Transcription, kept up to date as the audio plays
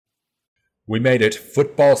We made it.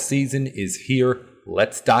 Football season is here.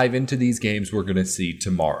 Let's dive into these games we're going to see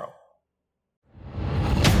tomorrow.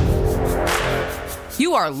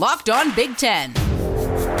 You are Locked On Big Ten,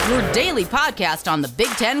 your daily podcast on the Big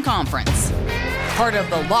Ten Conference. Part of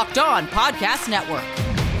the Locked On Podcast Network.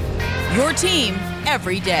 Your team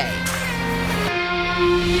every day.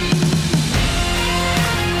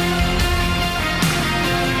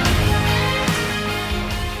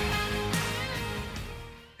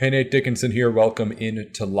 Hey, Nate Dickinson here. Welcome in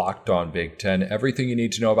to Locked On Big Ten. Everything you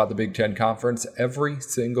need to know about the Big Ten Conference every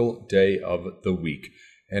single day of the week.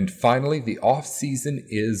 And finally, the off-season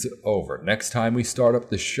is over. Next time we start up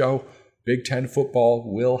the show, Big Ten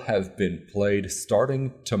football will have been played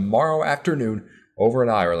starting tomorrow afternoon over in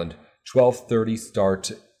Ireland. 12:30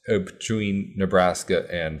 start between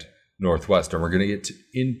Nebraska and Northwestern. We're going to get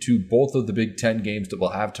into both of the Big Ten games that we'll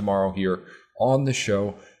have tomorrow here on the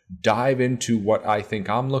show. Dive into what I think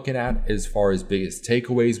I'm looking at as far as biggest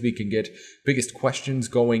takeaways we can get, biggest questions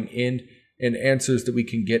going in, and answers that we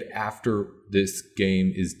can get after this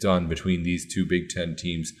game is done between these two Big Ten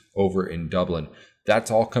teams over in Dublin.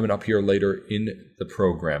 That's all coming up here later in the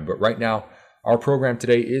program. But right now, our program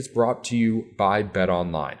today is brought to you by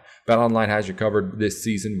BetOnline. BetOnline has you covered this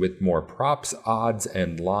season with more props, odds,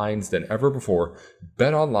 and lines than ever before.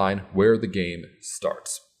 BetOnline, where the game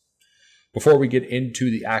starts. Before we get into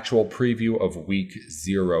the actual preview of Week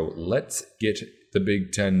 0, let's get the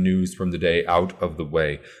Big Ten news from the day out of the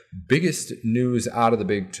way. Biggest news out of the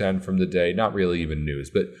Big Ten from the day, not really even news,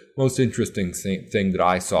 but most interesting thing that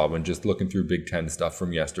I saw when just looking through Big Ten stuff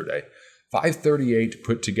from yesterday. 538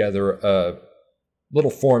 put together a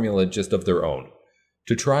little formula just of their own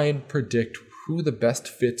to try and predict who the best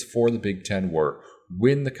fits for the Big Ten were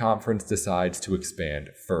when the conference decides to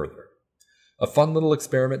expand further. A fun little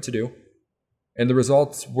experiment to do. And the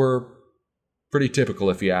results were pretty typical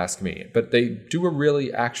if you ask me. But they do a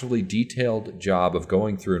really actually detailed job of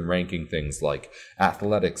going through and ranking things like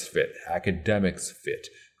athletics fit, academics fit,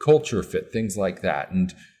 culture fit, things like that.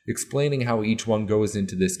 And explaining how each one goes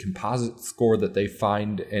into this composite score that they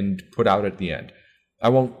find and put out at the end. I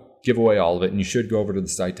won't give away all of it, and you should go over to the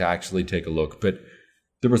site to actually take a look. But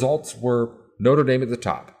the results were Notre Dame at the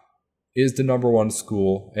top. Is the number one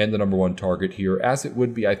school and the number one target here, as it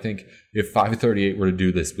would be, I think, if 538 were to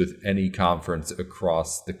do this with any conference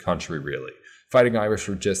across the country, really. Fighting Irish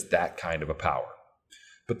are just that kind of a power.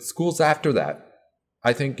 But the schools after that,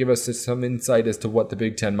 I think, give us some insight as to what the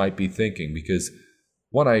Big Ten might be thinking, because,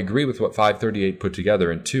 one, I agree with what 538 put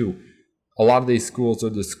together, and two, a lot of these schools are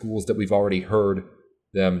the schools that we've already heard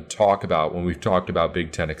them talk about when we've talked about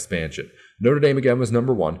Big Ten expansion. Notre Dame, again, was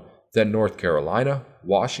number one. Then North Carolina,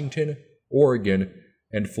 Washington, Oregon,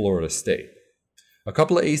 and Florida State. A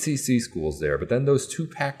couple of ACC schools there, but then those two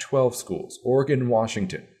Pac-12 schools, Oregon and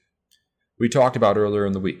Washington, we talked about earlier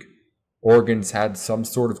in the week. Oregon's had some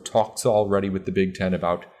sort of talks already with the Big Ten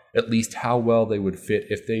about at least how well they would fit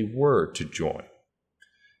if they were to join.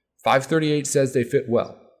 538 says they fit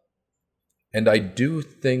well. And I do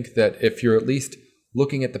think that if you're at least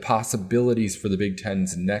looking at the possibilities for the Big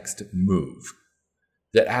Ten's next move,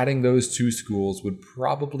 that adding those two schools would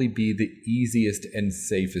probably be the easiest and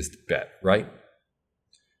safest bet, right?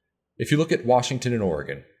 If you look at Washington and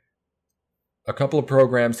Oregon, a couple of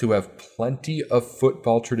programs who have plenty of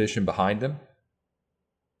football tradition behind them,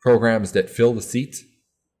 programs that fill the seats,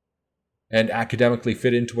 and academically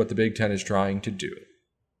fit into what the Big Ten is trying to do.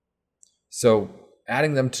 So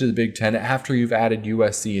adding them to the Big Ten after you've added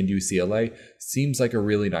USC and UCLA seems like a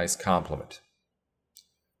really nice compliment.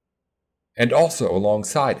 And also,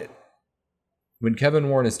 alongside it, when Kevin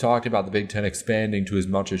Warren has talked about the Big Ten expanding to as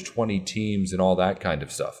much as 20 teams and all that kind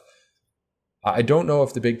of stuff, I don't know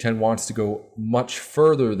if the Big Ten wants to go much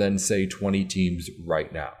further than, say, 20 teams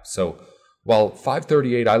right now. So, while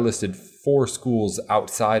 538, I listed 4 schools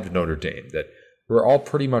outside of Notre Dame that were all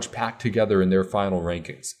pretty much packed together in their final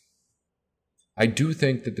rankings. I do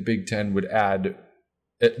think that the Big Ten would add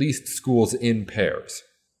at least schools in pairs.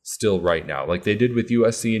 Still right now, like they did with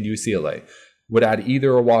USC and UCLA, would add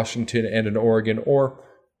either a Washington and an Oregon, or,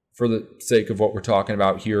 for the sake of what we're talking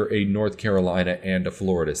about here, a North Carolina and a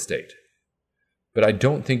Florida State. But I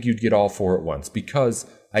don't think you'd get all 4 at once, because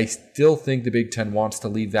I still think the Big Ten wants to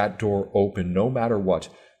leave that door open no matter what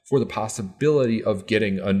for the possibility of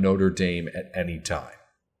getting a Notre Dame at any time.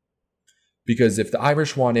 Because if the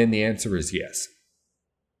Irish want in, the answer is yes.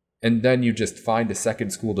 And then you just find a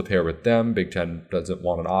second school to pair with them. Big Ten doesn't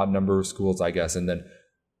want an odd number of schools, I guess, and then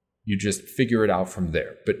you just figure it out from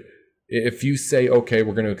there. But if you say, okay,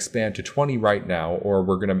 we're going to expand to 20 right now, or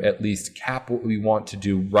we're going to at least cap what we want to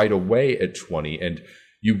do right away at 20, and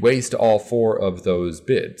you waste all 4 of those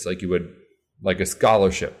bids, like you would like a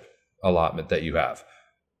scholarship allotment that you have.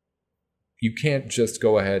 You can't just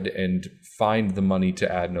go ahead and find the money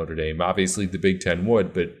to add Notre Dame. Obviously, the Big Ten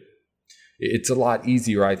would, but it's a lot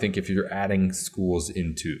easier, I think, if you're adding schools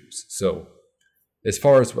in twos. So as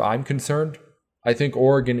far as I'm concerned, I think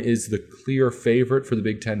Oregon is the clear favorite for the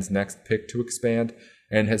Big Ten's next pick to expand.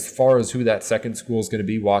 And as far as who that second school is going to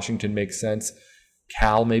be, Washington makes sense.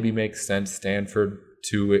 Cal maybe makes sense. Stanford,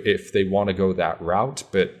 too, if they want to go that route.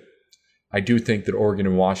 But I do think that Oregon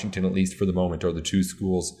and Washington, at least for the moment, are the two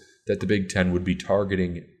schools that the Big Ten would be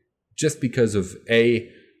targeting just because of,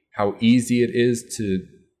 A, how easy it is to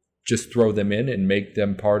just throw them in and make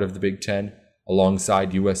them part of the Big Ten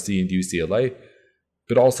alongside USC and UCLA,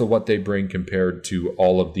 but also what they bring compared to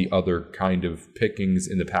all of the other kind of pickings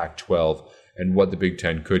in the Pac-12 and what the Big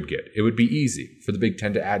Ten could get. It would be easy for the Big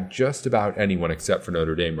Ten to add just about anyone except for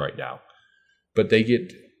Notre Dame right now. But they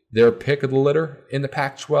get their pick of the litter in the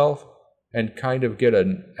Pac-12 and kind of get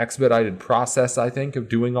an expedited process, I think, of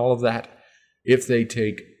doing all of that. If they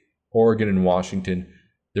take Oregon and Washington,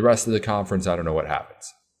 the rest of the conference, I don't know what happens.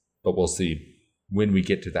 But we'll see when we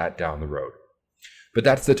get to that down the road. But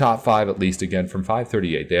that's the top five, at least, again, from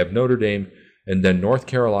 538. They have Notre Dame, and then North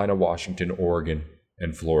Carolina, Washington, Oregon,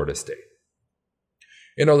 and Florida State.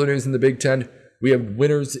 In other news in the Big Ten, we have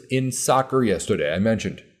winners in soccer yesterday. I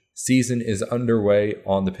mentioned season is underway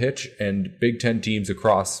on the pitch, and Big Ten teams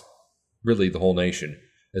across really the whole nation,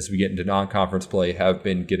 as we get into non-conference play, have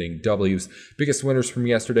been getting W's. Biggest winners from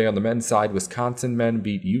yesterday on the men's side, Wisconsin men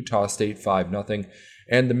beat Utah State 5-0,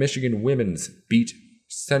 and the Michigan women's beat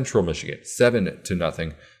Central Michigan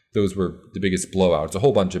 7-0. Those were the biggest blowouts. A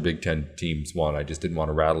whole bunch of Big Ten teams won. I just didn't want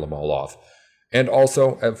to rattle them all off. And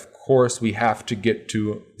also, of course, we have to get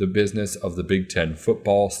to the business of the Big Ten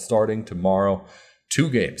football starting tomorrow.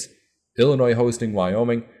 2 games. Illinois hosting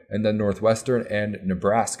Wyoming, and then Northwestern and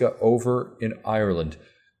Nebraska over in Ireland.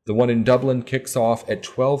 The one in Dublin kicks off at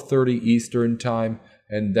 12:30 Eastern Time,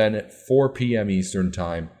 and then at 4 p.m. Eastern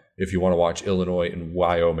Time if you want to watch Illinois and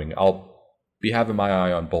Wyoming. I'll be having my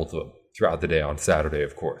eye on both of them throughout the day on Saturday,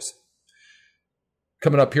 of course.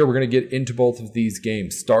 Coming up here, we're going to get into both of these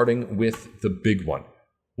games, starting with the big one.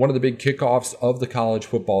 One of the big kickoffs of the college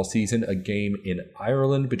football season, a game in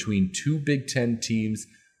Ireland between 2 Big Ten teams.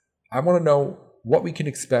 I want to know what we can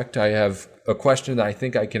expect. I have a question that I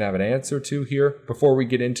think I can have an answer to here before we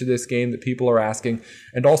get into this game that people are asking.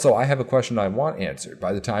 And also, I have a question I want answered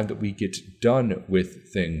by the time that we get done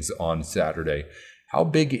with things on Saturday. How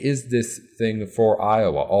big is this thing for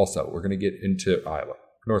Iowa? Also, we're going to get into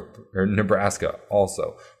Nebraska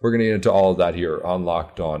also. We're going to get into all of that here on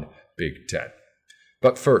Locked On Big Ten.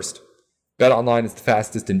 But first, BetOnline is the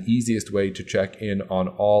fastest and easiest way to check in on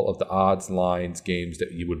all of the odds, lines, games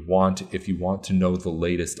that you would want if you want to know the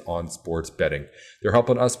latest on sports betting. They're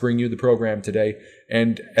helping us bring you the program today,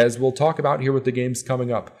 and as we'll talk about here with the games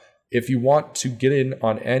coming up, if you want to get in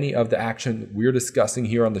on any of the action we're discussing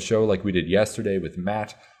here on the show like we did yesterday with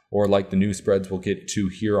Matt, or like the new spreads we'll get to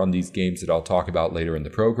here on these games that I'll talk about later in the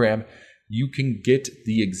program, you can get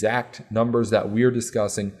the exact numbers that we're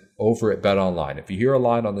discussing over at BetOnline. If you hear a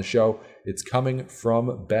line on the show, it's coming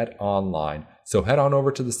from BetOnline. So head on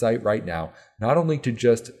over to the site right now, not only to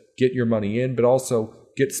just get your money in, but also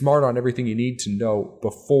get smart on everything you need to know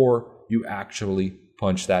before you actually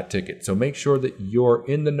punch that ticket. So make sure that you're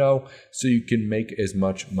in the know so you can make as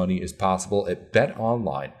much money as possible at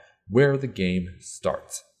BetOnline, where the game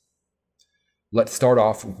starts. Let's start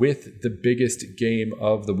off with the biggest game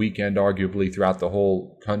of the weekend, arguably throughout the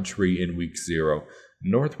whole country in Week 0.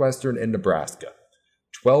 Northwestern and Nebraska.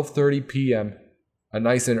 12:30 p.m., a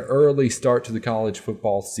nice and early start to the college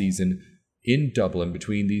football season in Dublin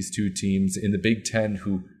between these two teams in the Big Ten,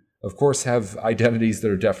 who, of course, have identities that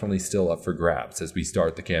are definitely still up for grabs as we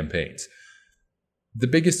start the campaigns. The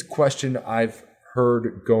biggest question I've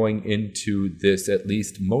heard going into this, at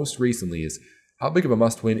least most recently, is how big of a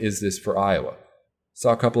must-win is this for Iowa?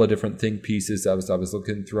 Saw a couple of different think pieces I was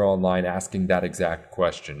looking through online asking that exact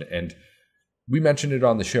question, and we mentioned it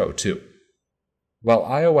on the show, too. While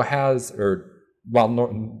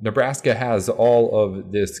Nebraska has all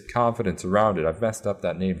of this confidence around it, I've messed up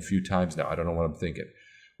that name a few times now. I don't know what I'm thinking.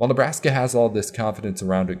 While Nebraska has all this confidence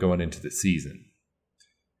around it going into the season,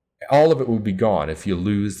 all of it would be gone if you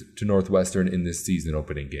lose to Northwestern in this season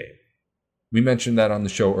opening game. We mentioned that on the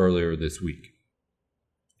show earlier this week.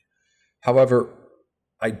 However,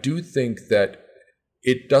 I do think that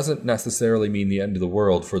it doesn't necessarily mean the end of the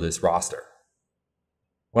world for this roster.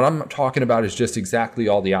 What I'm talking about is just exactly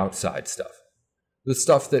all the outside stuff. The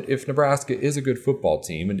stuff that if Nebraska is a good football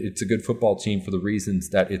team, and it's a good football team for the reasons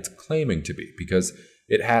that it's claiming to be, because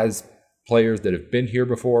it has players that have been here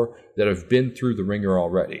before, that have been through the ringer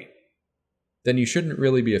already, then you shouldn't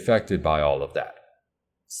really be affected by all of that.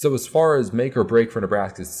 So as far as make or break for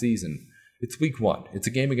Nebraska's season, it's week 1. It's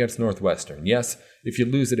a game against Northwestern. Yes, if you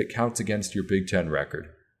lose it, it counts against your Big Ten record.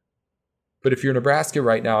 But if you're Nebraska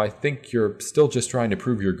right now, I think you're still just trying to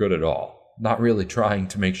prove you're good at all, not really trying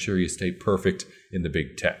to make sure you stay perfect in the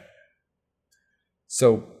Big Ten.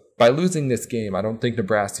 So by losing this game, I don't think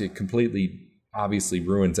Nebraska completely obviously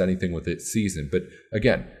ruins anything with its season. But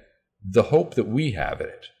again, the hope that we have in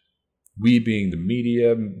it, we being the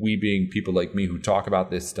media, we being people like me who talk about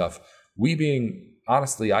this stuff, we being,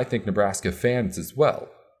 honestly, I think Nebraska fans as well,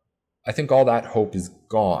 I think all that hope is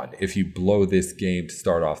gone if you blow this game to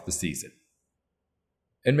start off the season.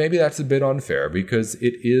 And maybe that's a bit unfair because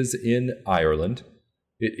it is in Ireland.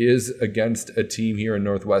 It is against a team here in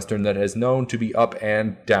Northwestern that has known to be up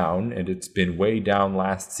and down, and it's been way down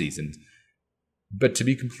last season. But to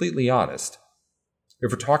be completely honest,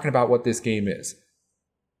 if we're talking about what this game is,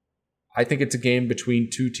 I think it's a game between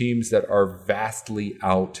two teams that are vastly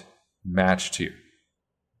outmatched here.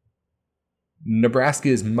 Nebraska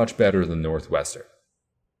is much better than Northwestern.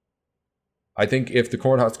 I think if the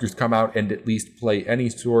Cornhuskers come out and at least play any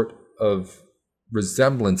sort of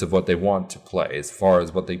resemblance of what they want to play as far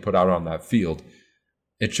as what they put out on that field,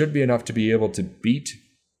 it should be enough to be able to beat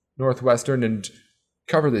Northwestern and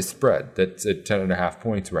cover this spread that's at 10.5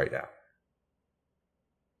 points right now.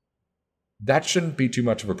 That shouldn't be too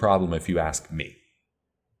much of a problem if you ask me.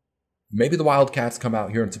 Maybe the Wildcats come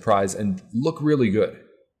out here and surprise and look really good.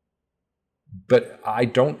 But I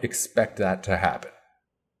don't expect that to happen.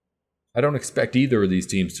 I don't expect either of these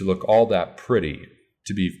teams to look all that pretty,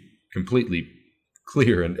 to be completely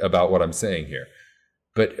clear about what I'm saying here.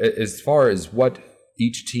 But as far as what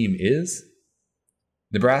each team is,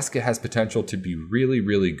 Nebraska has potential to be really,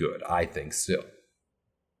 really good, I think, still.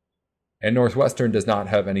 And Northwestern does not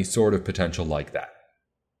have any sort of potential like that.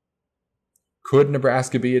 Could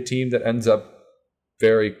Nebraska be a team that ends up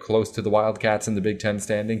very close to the Wildcats in the Big Ten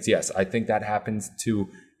standings? Yes, I think that happens too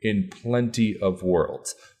in plenty of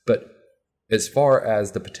worlds. But as far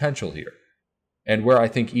as the potential here, and where I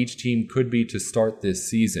think each team could be to start this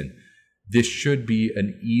season, this should be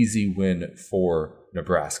an easy win for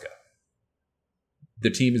Nebraska. The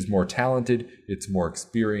team is more talented, it's more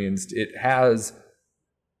experienced, it has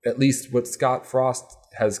at least what Scott Frost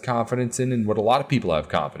has confidence in and what a lot of people have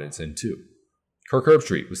confidence in too. Kirk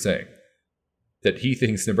Herbstreit was saying that he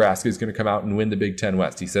thinks Nebraska is going to come out and win the Big Ten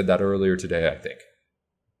West. He said that earlier today, I think.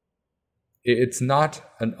 It's not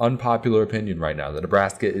an unpopular opinion right now that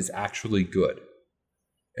Nebraska is actually good.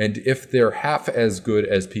 And if they're half as good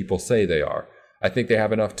as people say they are, I think they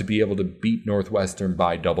have enough to be able to beat Northwestern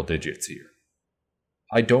by double digits here.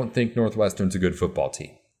 I don't think Northwestern's a good football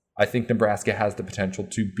team. I think Nebraska has the potential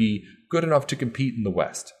to be good enough to compete in the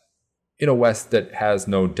West, in a West that has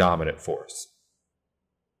no dominant force.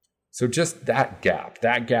 So just that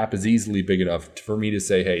gap is easily big enough for me to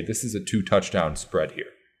say, hey, this is a 2-touchdown spread here.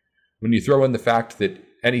 When you throw in the fact that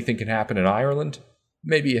anything can happen in Ireland,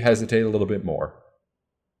 maybe you hesitate a little bit more.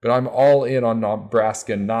 But I'm all in on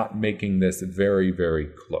Nebraska not making this very, very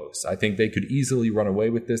close. I think they could easily run away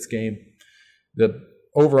with this game. The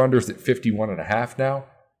over-under's at 51.5 now.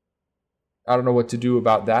 I don't know what to do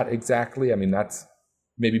about that exactly. I mean, that's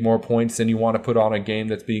maybe more points than you want to put on a game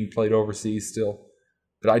that's being played overseas still.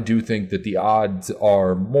 But I do think that the odds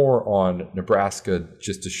are more on Nebraska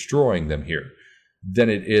just destroying them here than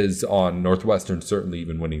it is on Northwestern certainly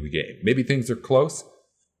even winning the game. Maybe things are close,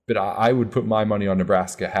 but I would put my money on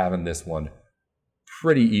Nebraska having this one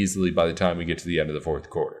pretty easily by the time we get to the end of the fourth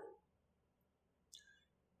quarter.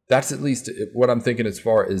 That's at least what I'm thinking as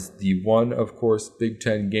far as the one, of course, Big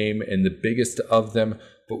Ten game and the biggest of them.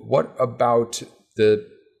 But what about the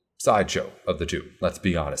sideshow of the two? Let's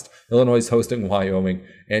be honest. Illinois is hosting Wyoming,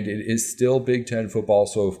 and it is still Big Ten football.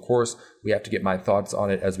 So, of course, we have to get my thoughts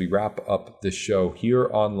on it as we wrap up the show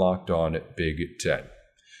here on Locked On Big Ten.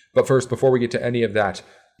 But first, before we get to any of that,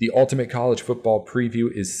 the Ultimate College Football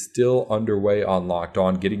Preview is still underway on Locked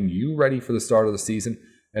On, getting you ready for the start of the season.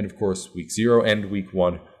 And, of course, Week 0 and Week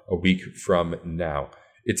 1 a week from now.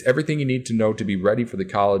 It's everything you need to know to be ready for the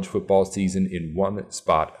college football season in one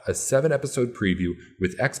spot. A 7-episode preview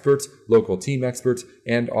with experts, local team experts,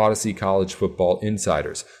 and Odyssey College Football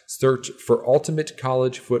insiders. Search for Ultimate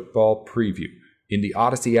College Football Preview in the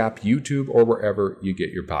Odyssey app, YouTube, or wherever you get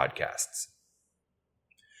your podcasts.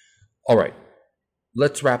 All right,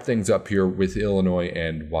 let's wrap things up here with Illinois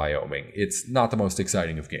and Wyoming. It's not the most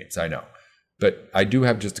exciting of games, I know. But I do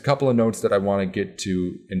have just a couple of notes that I want to get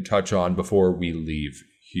to and touch on before we leave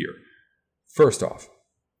here. First off,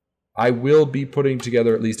 I will be putting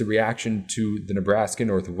together at least a reaction to the Nebraska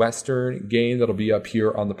Northwestern game that'll be up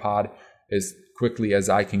here on the pod as quickly as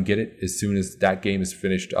I can get it. As soon as that game is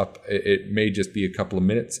finished up, it may just be a couple of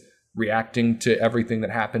minutes reacting to everything that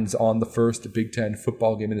happens on the first Big Ten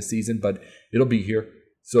football game of the season, but it'll be here.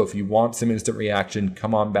 So if you want some instant reaction,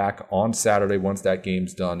 come on back on Saturday once that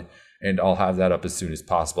game's done, and I'll have that up as soon as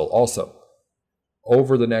possible. Also,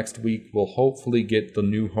 over the next week, we'll hopefully get the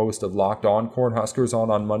new host of Locked On Cornhuskers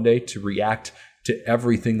on Monday to react to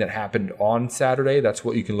everything that happened on Saturday. That's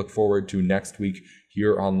what you can look forward to next week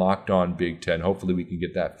here on Locked On Big Ten. Hopefully we can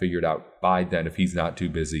get that figured out by then if he's not too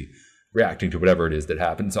busy reacting to whatever it is that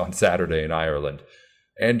happens on Saturday in Ireland.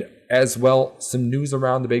 And as well, some news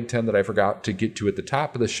around the Big Ten that I forgot to get to at the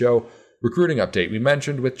top of the show. Recruiting update. We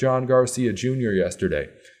mentioned with John Garcia Jr. yesterday.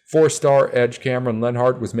 4-star edge Cameron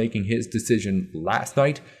Lenhart was making his decision last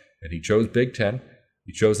night, and he chose Big Ten.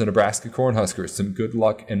 He chose the Nebraska Cornhuskers. Some good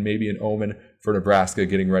luck and maybe an omen for Nebraska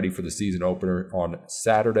getting ready for the season opener on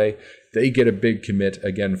Saturday. They get a big commit.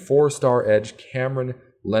 Again, 4-star edge Cameron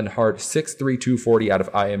Lenhart, 6'3", 240 out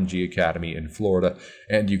of IMG Academy in Florida.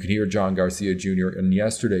 And you can hear John Garcia Jr. in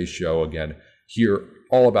yesterday's show again, hear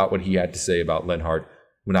all about what he had to say about Lenhart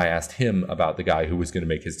when I asked him about the guy who was going to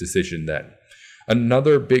make his decision then.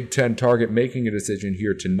 Another Big Ten target making a decision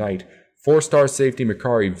here tonight. 4-star safety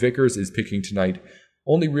Makari Vickers is picking tonight.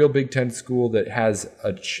 Only real Big Ten school that has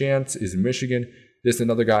a chance is Michigan. This is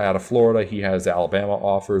another guy out of Florida. He has Alabama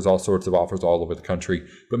offers, all sorts of offers all over the country,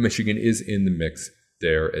 but Michigan is in the mix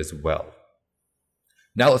there as well.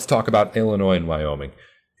 Now let's talk about Illinois and Wyoming.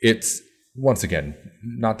 It's, once again,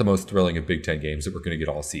 not the most thrilling of Big Ten games that we're going to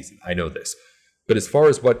get all season. I know this. But as far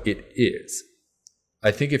as what it is, I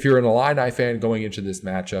think if you're an Illini fan going into this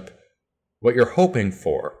matchup, what you're hoping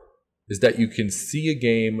for is that you can see a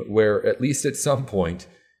game where, at least at some point,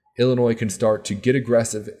 Illinois can start to get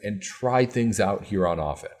aggressive and try things out here on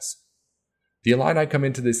offense. The Illini come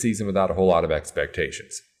into this season without a whole lot of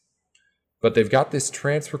expectations. But they've got this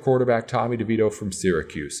transfer quarterback, Tommy DeVito from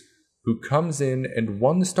Syracuse, who comes in and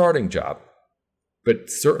won the starting job, but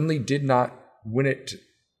certainly did not win it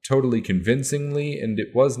totally convincingly, and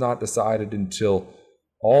it was not decided until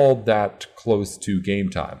all that close to game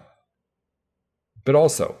time. But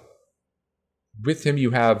also, with him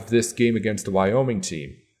you have this game against the Wyoming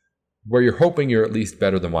team, where you're hoping you're at least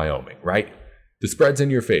better than Wyoming, right? The spread's in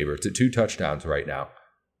your favor. It's at 2 touchdowns right now.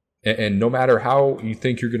 And no matter how you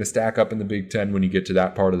think you're going to stack up in the Big Ten when you get to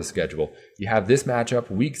that part of the schedule, you have this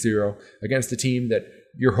matchup, week 0, against a team that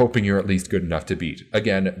you're hoping you're at least good enough to beat,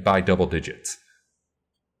 again, by double digits.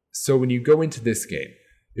 So when you go into this game,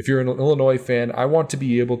 if you're an Illinois fan, I want to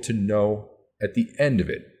be able to know at the end of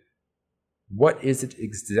it, what is it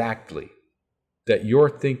exactly that you're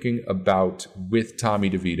thinking about with Tommy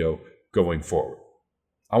DeVito going forward?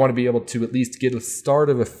 I want to be able to at least get a start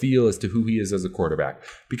of a feel as to who he is as a quarterback.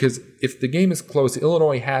 Because if the game is close,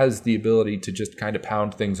 Illinois has the ability to just kind of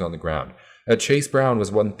pound things on the ground. Chase Brown was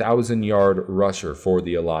 1,000-yard rusher for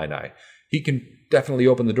the Illini. He can definitely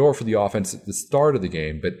open the door for the offense at the start of the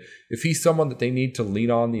game, but if he's someone that they need to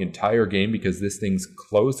lean on the entire game because this thing's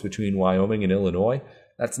close between Wyoming and Illinois,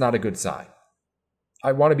 that's not a good sign.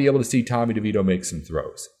 I want to be able to see Tommy DeVito make some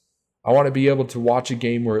throws. I want to be able to watch a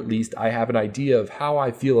game where at least I have an idea of how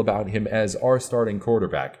I feel about him as our starting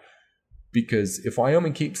quarterback. Because if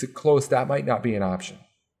Wyoming keeps it close, that might not be an option.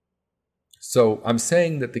 So I'm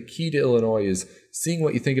saying that the key to Illinois is seeing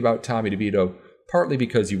what you think about Tommy DeVito, partly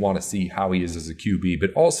because you want to see how he is as a QB,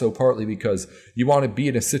 but also partly because you want to be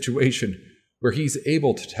in a situation where he's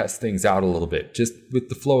able to test things out a little bit, just with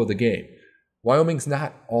the flow of the game. Wyoming's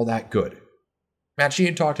not all that good. Matt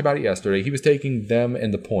Sheehan talked about it yesterday. He was taking them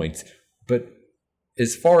and the points. But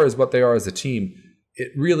as far as what they are as a team,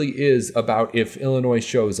 it really is about if Illinois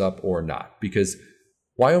shows up or not. Because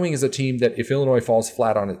Wyoming is a team that if Illinois falls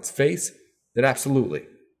flat on its face, then absolutely,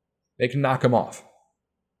 they can knock them off.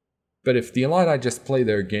 But if the Illini just play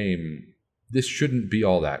their game, this shouldn't be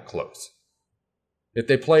all that close. If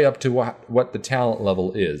they play up to what the talent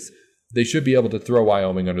level is, they should be able to throw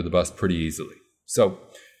Wyoming under the bus pretty easily. So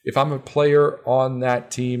if I'm a player on that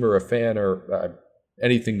team or a fan or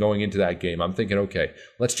anything going into that game, I'm thinking, okay,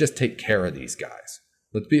 let's just take care of these guys.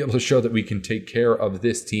 Let's be able to show that we can take care of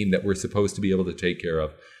this team that we're supposed to be able to take care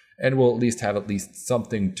of. And we'll at least have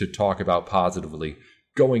something to talk about positively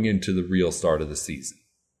going into the real start of the season.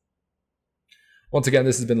 Once again,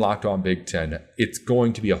 this has been Locked On Big Ten. It's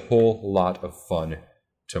going to be a whole lot of fun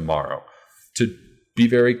tomorrow. To be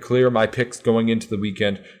very clear, my picks going into the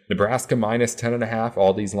weekend, Nebraska minus 10.5,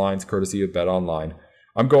 all these lines courtesy of BetOnline.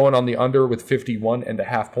 I'm going on the under with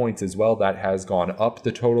 51.5 points as well. That has gone up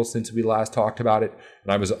the total since we last talked about it,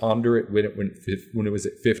 and I was under it when it was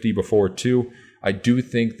at 50 before too. I do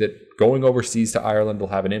think that going overseas to Ireland will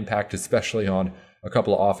have an impact, especially on a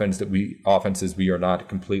couple of offenses we are not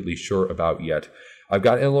completely sure about yet. I've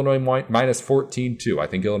got Illinois minus 14 too. I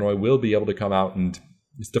think Illinois will be able to come out, and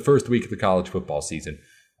it's the first week of the college football season.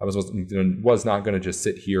 I was not going to just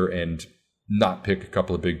sit here and not pick a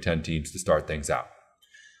couple of Big Ten teams to start things out.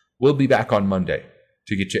 We'll be back on Monday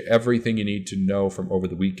to get you everything you need to know from over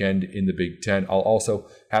the weekend in the Big Ten. I'll also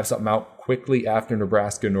have something out quickly after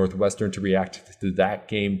Nebraska Northwestern to react to that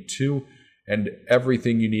game too, and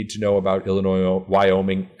everything you need to know about Illinois,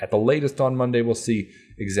 Wyoming. At the latest on Monday, we'll see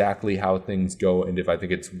exactly how things go and if I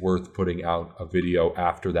think it's worth putting out a video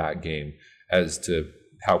after that game as to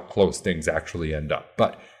how close things actually end up.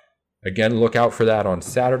 But again, look out for that on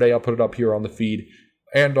Saturday. I'll put it up here on the feed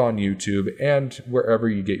and on YouTube and wherever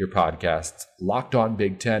you get your podcasts. Locked On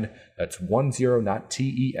Big Ten. That's 10, not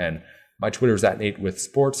TEN. My Twitter's at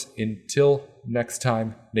NateWithSports. Until next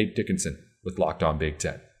time, Nate Dickinson with Locked On Big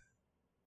Ten.